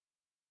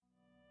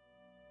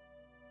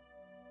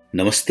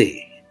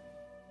Namaste.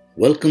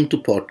 Welcome to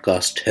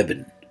Podcast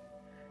Heaven,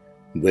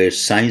 where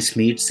science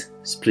meets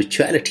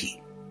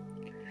spirituality.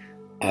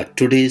 Our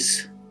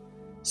today's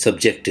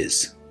subject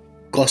is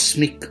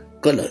cosmic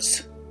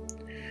colors.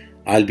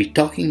 I'll be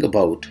talking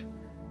about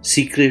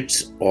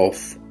secrets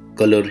of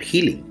color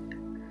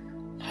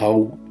healing,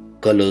 how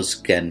colors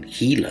can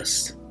heal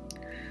us.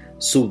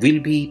 So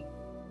we'll be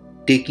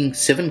taking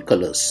 7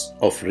 colors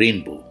of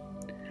rainbow,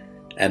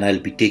 and I'll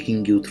be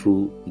taking you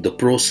through the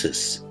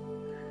process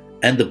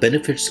and the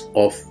benefits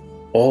of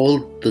all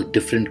the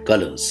different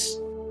colors.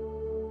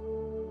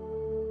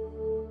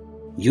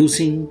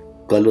 Using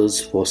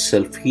colors for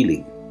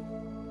self-healing.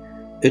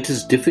 It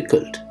is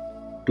difficult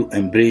to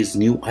embrace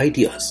new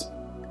ideas,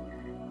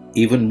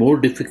 even more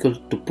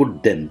difficult to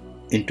put them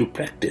into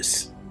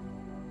practice.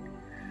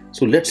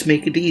 So let's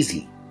make it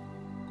easy.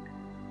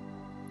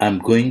 I'm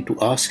going to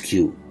ask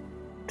you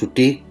to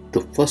take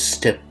the first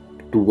step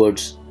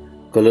towards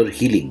color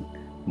healing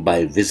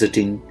by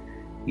visiting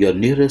your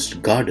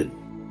nearest garden.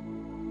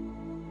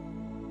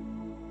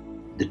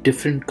 The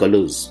different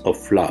colors of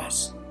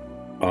flowers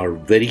are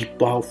very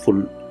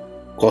powerful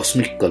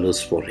cosmic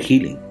colors for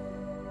healing.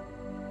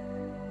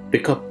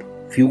 Pick up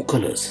few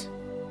colors.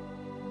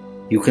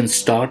 You can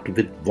start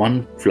with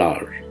one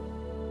flower,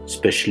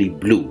 especially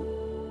blue.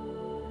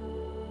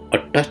 A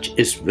touch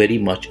is very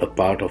much a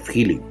part of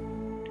healing.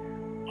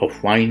 A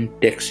fine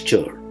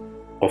texture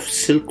of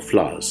silk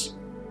flowers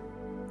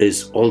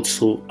is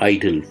also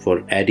ideal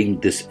for adding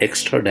this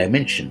extra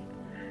dimension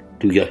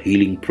to your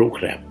healing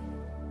program.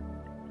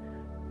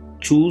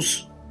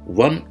 Choose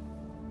one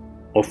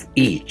of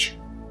each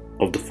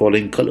of the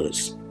following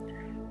colors: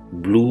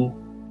 blue,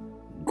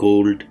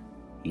 gold,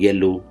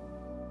 yellow,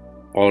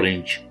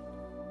 orange,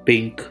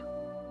 pink,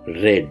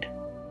 red,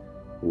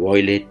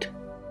 violet,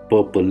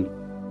 purple,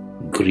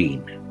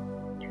 green.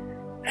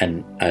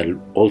 And I'll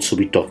also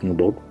be talking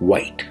about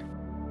white.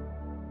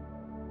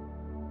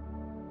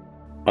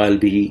 I'll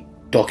be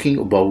talking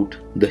about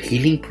the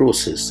healing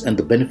process and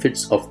the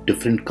benefits of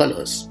different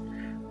colors.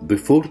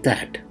 Before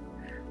that,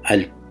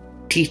 I'll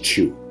teach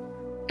you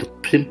the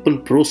simple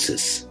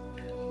process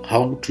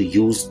how to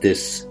use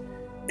these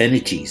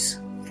energies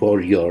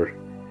for your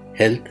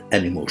health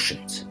and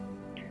emotions.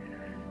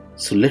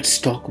 So let's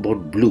talk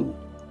about blue.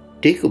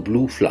 Take a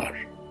blue flower.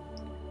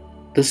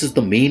 This is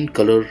the main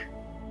color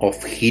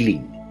of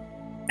healing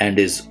and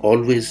is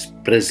always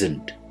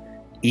present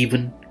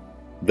even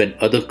when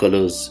other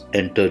colors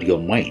enter your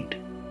mind.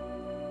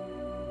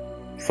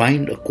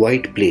 Find a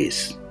quiet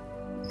place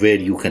where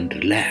you can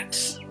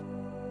relax.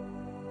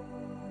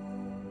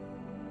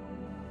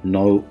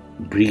 Now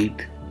breathe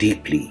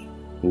deeply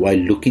while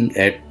looking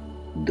at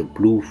the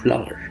blue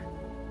flower.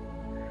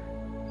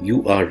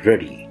 You are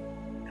ready.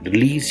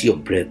 Release your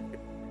breath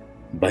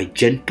by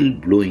gentle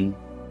blowing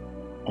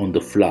on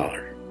the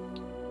flower.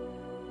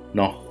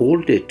 Now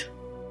hold it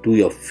to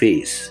your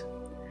face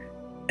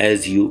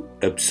as you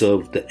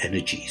observe the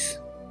energies.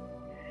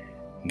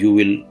 You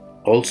will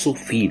also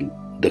feel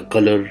the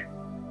color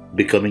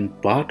becoming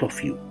part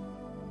of you.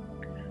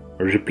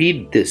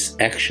 Repeat this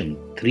action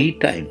 3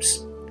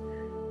 times,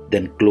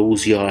 then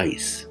close your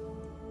eyes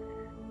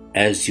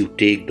as you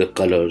take the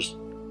colors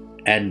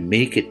and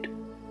make it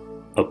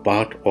a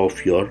part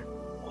of your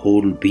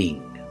whole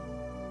being.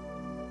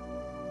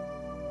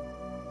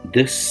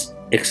 This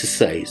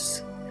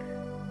exercise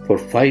for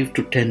 5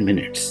 to 10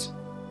 minutes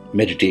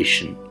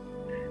meditation.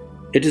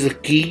 It is a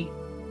key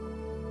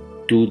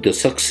to the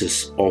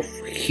success of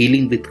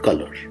healing with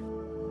color.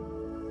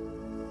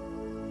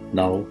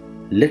 Now,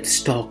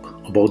 let's talk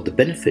about the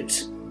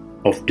benefits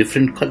of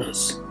different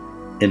colors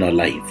in our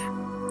life.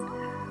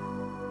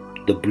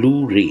 The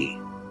blue ray.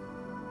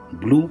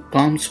 Blue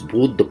calms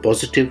both the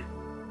positive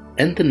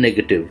and the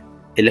negative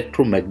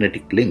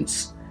electromagnetic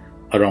links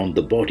around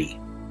the body.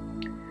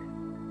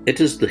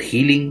 It is the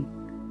healing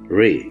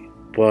ray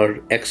par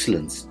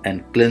excellence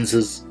and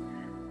cleanses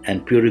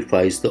and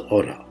purifies the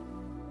aura.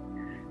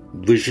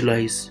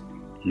 Visualize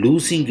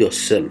losing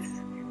yourself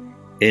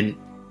in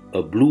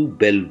a blue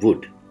bell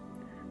wood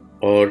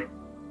or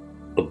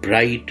a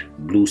bright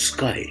blue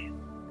sky.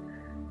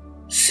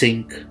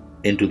 Sink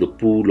into the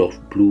pool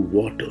of blue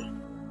water.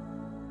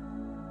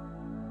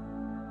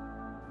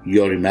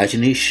 Your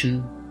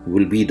imagination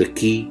will be the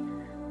key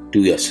to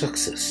your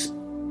success.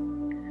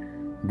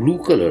 Blue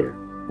color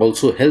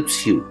also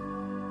helps you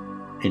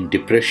in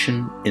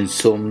depression,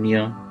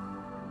 insomnia,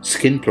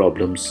 skin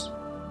problems,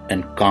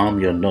 and calm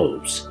your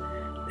nerves.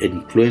 It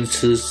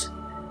influences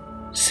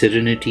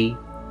serenity,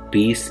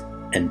 peace,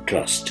 and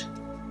trust.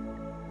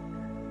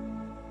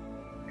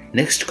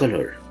 Next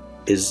color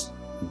is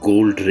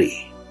gold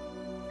ray.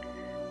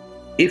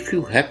 If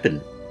you happen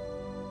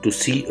to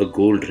see a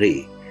gold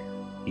ray,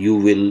 you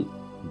will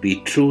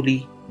be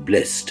truly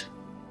blessed.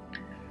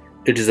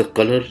 It is a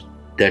color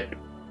that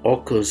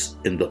occurs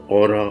in the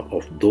aura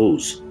of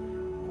those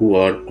who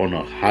are on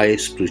a high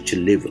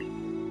spiritual level.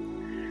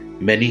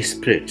 Many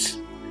spirits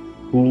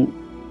who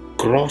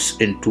cross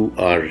into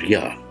our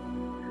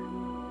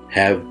realm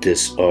have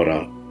this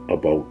aura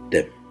about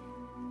them.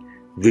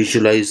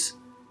 Visualize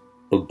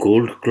a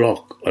gold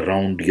clock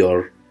around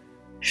your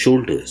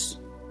shoulders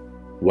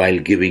while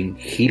giving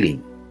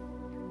healing.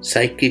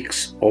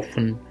 Psychics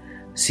often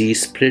see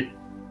spirit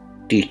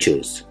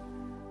teachers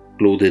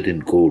clothed in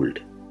gold,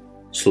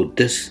 so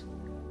this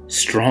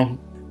strong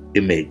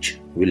image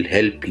will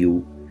help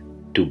you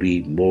to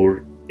be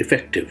more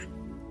effective.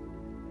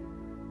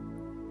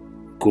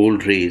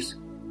 Gold rays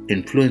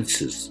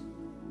influences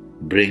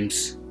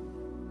brings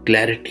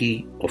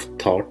clarity of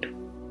thought,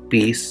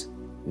 peace,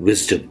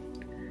 wisdom,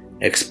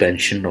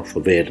 expansion of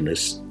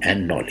awareness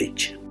and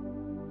knowledge.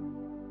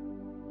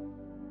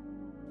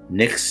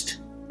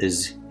 Next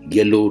is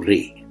yellow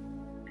ray.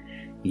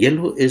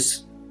 Yellow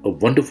is a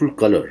wonderful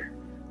color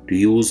to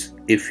use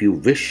if you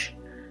wish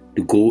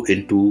to go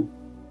into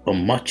a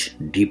much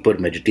deeper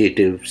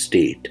meditative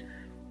state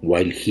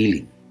while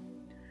healing.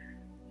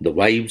 The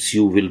vibes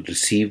you will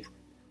receive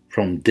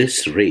from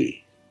this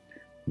ray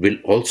will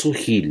also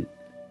heal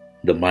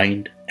the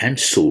mind and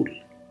soul.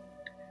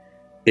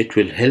 It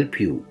will help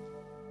you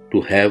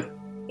to have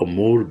a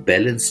more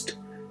balanced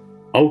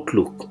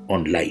outlook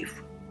on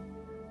life.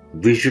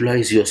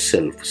 Visualize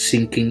yourself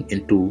sinking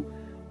into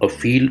a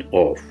field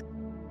of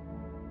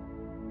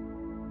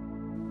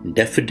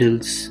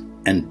daffodils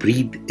and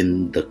breathe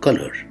in the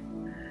color.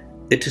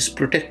 It is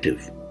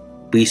protective,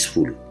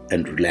 peaceful,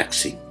 and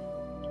relaxing.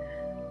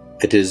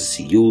 It is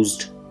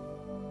used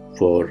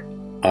for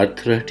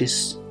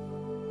arthritis,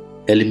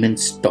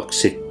 elements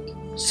toxic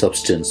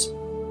substance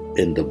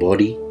in the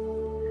body,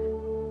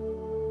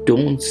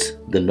 tones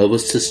the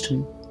nervous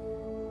system,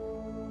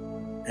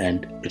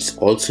 and it's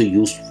also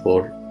used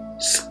for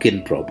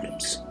skin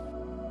problems.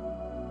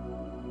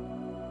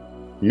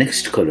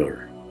 Next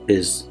color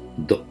is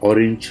the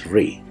orange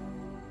ray.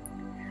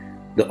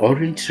 The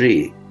orange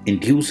ray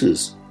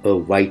induces a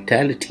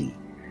vitality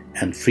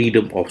and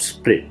freedom of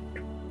spirit,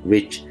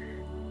 which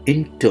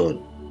in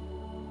turn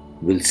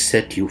will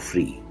set you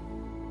free.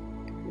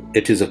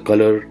 It is a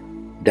color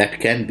that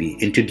can be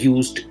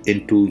introduced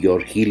into your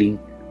healing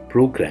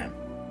program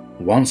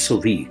once a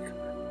week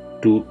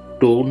to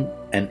tone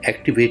and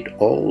activate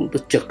all the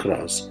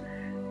chakras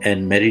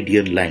and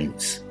meridian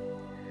lines,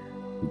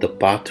 the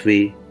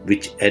pathway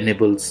which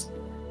enables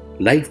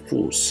life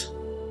force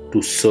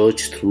to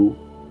surge through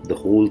the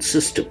whole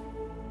system.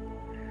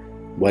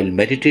 While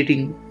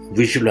meditating,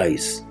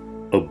 visualize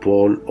a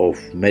ball of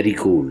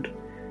marigold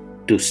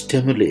to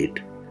stimulate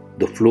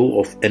the flow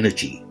of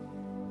energy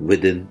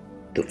within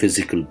the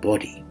physical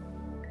body.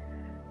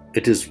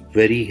 It is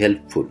very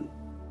helpful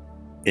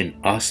in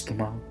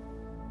asthma,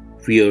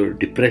 fear,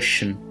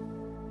 depression,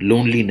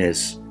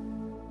 loneliness,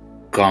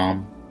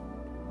 calm,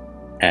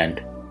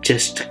 and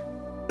chest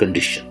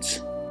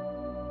conditions.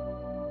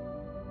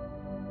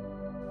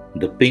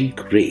 The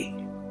pink ray.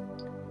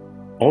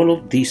 All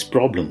of these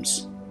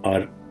problems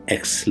are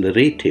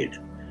accelerated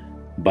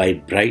by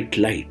bright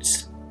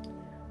lights.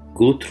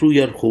 Go through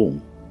your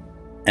home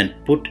and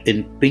put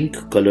in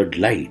pink colored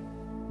light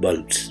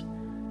bulbs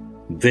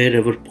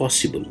wherever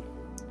possible.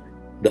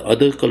 The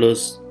other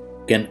colors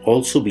can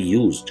also be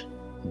used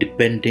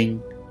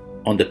depending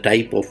on the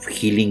type of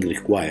healing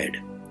required.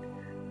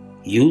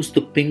 Use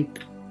the pink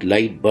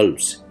light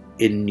bulbs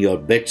in your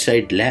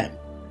bedside lamp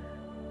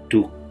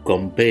to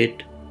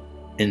combat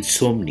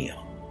insomnia.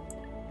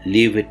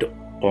 Leave it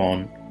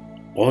on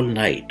all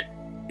night.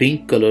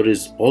 Pink color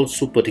is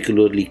also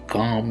particularly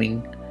calming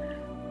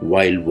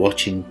while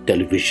watching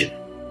television.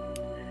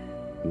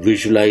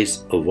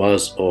 Visualize a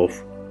vase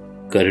of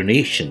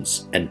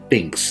carnations and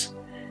pinks.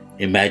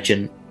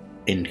 Imagine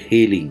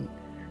inhaling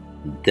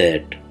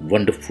that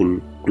wonderful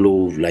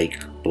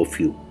clove-like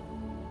perfume.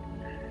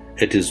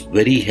 It is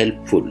very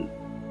helpful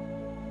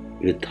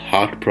with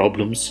heart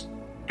problems,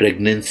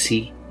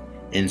 pregnancy,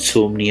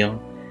 insomnia,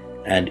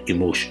 and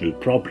emotional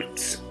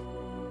problems.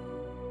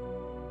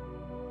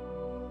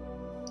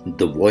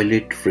 The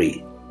violet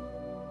ray.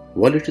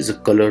 Violet is a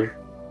color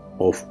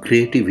of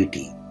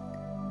creativity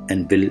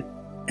and will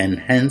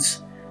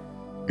enhance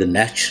the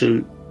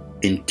natural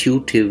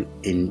intuitive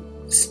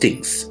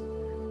instincts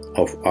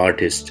of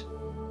artists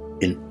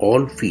in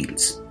all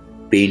fields: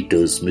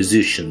 painters,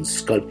 musicians,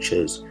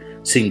 sculptors,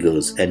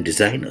 singers, and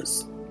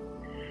designers.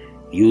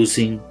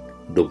 Using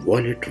the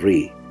violet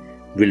ray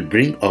will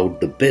bring out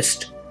the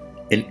best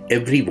in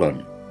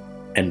everyone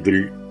and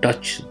will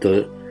touch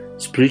the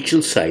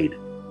spiritual side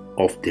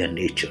of their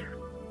nature.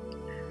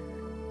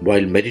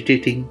 While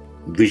meditating,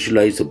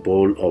 visualize a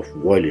bowl of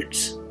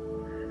violets.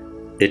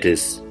 It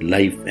is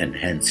life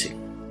enhancing.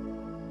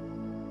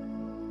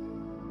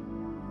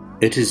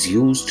 It is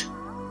used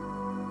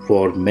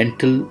for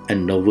mental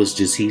and nervous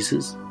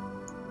diseases,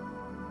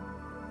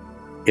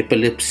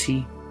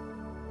 epilepsy,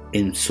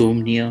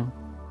 insomnia,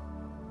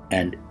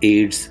 and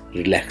aids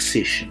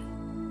relaxation.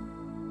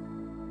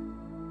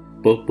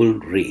 Purple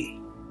ray.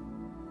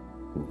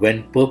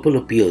 When purple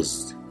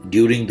appears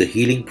during the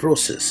healing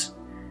process,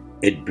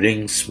 it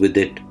brings with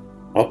it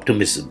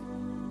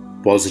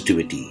optimism,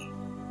 positivity,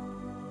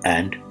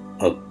 and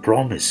a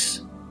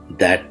promise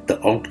that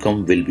the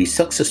outcome will be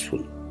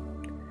successful.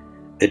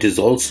 It is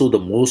also the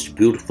most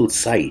beautiful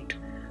sight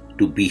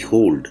to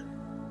behold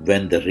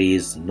when the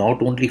rays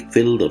not only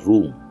fill the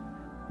room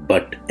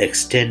but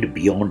extend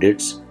beyond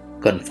its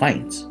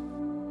confines.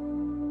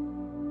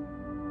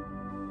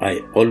 I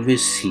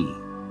always see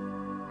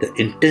the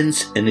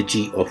intense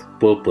energy of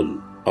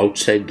purple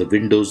outside the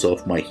windows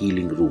of my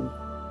healing room.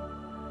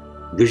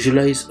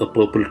 Visualize a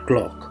purple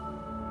clock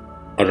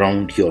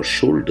around your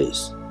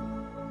shoulders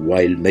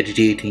while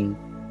meditating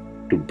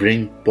to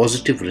bring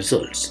positive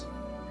results.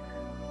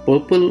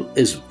 Purple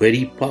is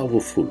very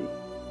powerful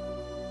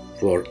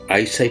for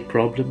eyesight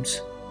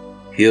problems,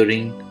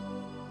 hearing,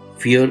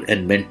 fear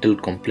and mental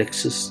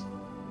complexes,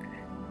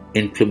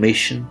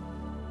 inflammation,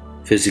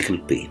 physical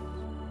pain.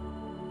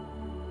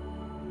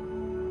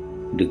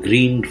 The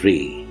green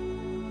ray.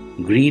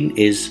 Green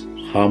is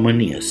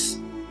harmonious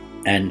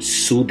and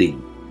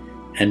soothing,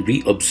 and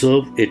we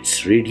observe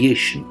its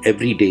radiation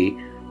every day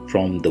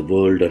from the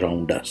world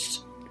around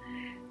us.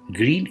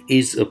 Green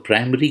is a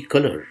primary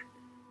color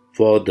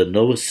for the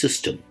nervous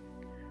system.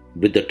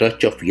 With the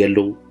touch of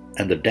yellow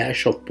and the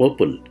dash of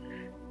purple,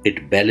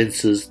 it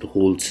balances the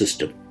whole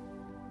system.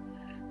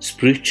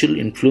 Spiritual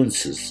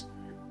influences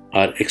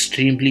are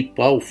extremely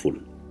powerful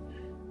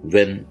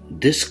when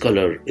this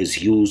color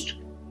is used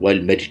while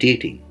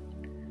meditating.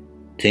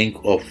 Think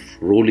of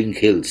rolling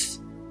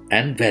hills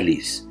and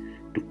valleys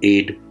to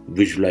aid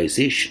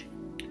visualization.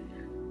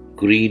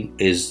 Green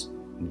is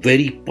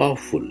very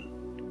powerful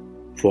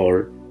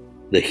for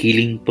the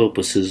healing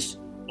purposes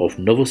of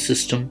nervous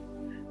system,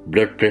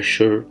 blood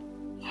pressure,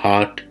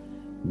 heart,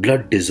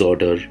 blood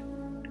disorder,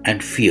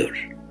 and fear.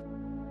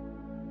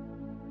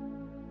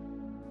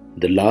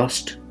 The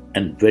last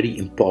and very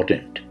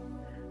important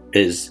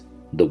is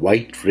the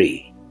white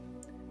ray.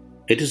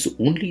 It is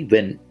only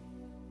when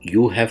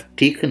you have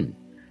taken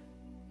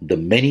the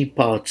many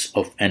paths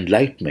of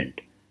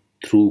enlightenment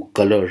through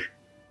color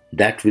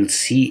that will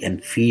see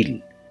and feel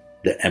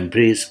the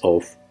embrace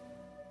of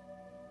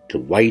the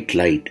white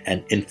light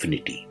and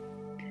infinity.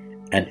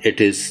 And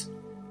it is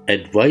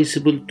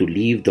advisable to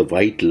leave the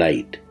white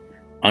light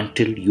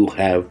until you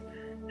have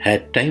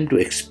had time to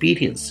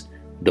experience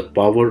the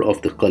power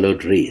of the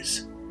colored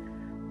rays.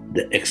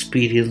 The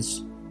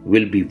experience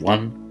will be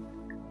one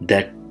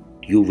that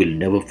you will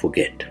never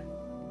forget.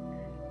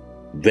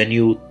 When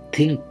you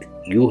think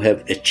you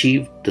have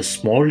achieved the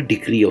small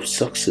degree of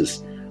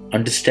success,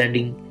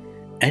 understanding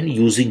and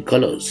using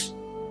colors,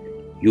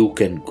 you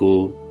can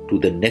go to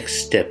the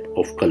next step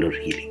of color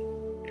healing.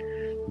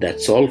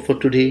 That's all for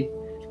today.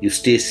 You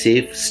stay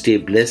safe, stay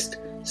blessed,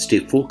 stay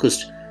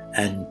focused,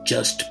 and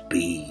just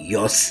be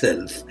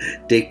yourself.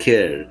 Take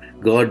care.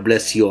 God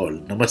bless you all.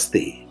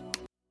 Namaste.